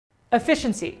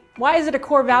Efficiency. Why is it a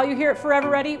core value here at Forever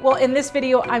Ready? Well, in this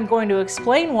video, I'm going to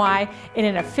explain why in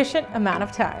an efficient amount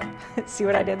of time. See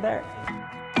what I did there?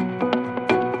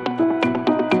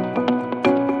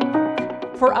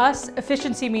 For us,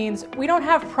 efficiency means we don't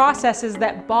have processes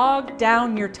that bog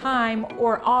down your time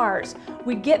or ours.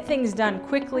 We get things done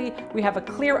quickly, we have a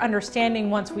clear understanding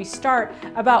once we start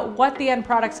about what the end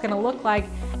product's gonna look like,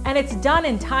 and it's done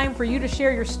in time for you to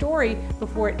share your story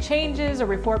before it changes or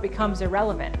before it becomes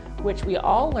irrelevant, which we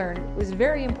all learned was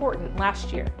very important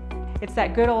last year. It's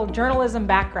that good old journalism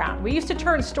background. We used to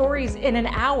turn stories in an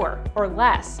hour or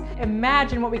less.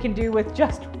 Imagine what we can do with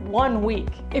just 1 week.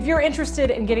 If you're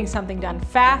interested in getting something done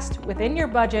fast, within your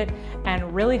budget,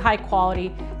 and really high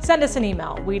quality, send us an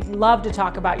email. We'd love to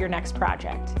talk about your next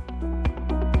project.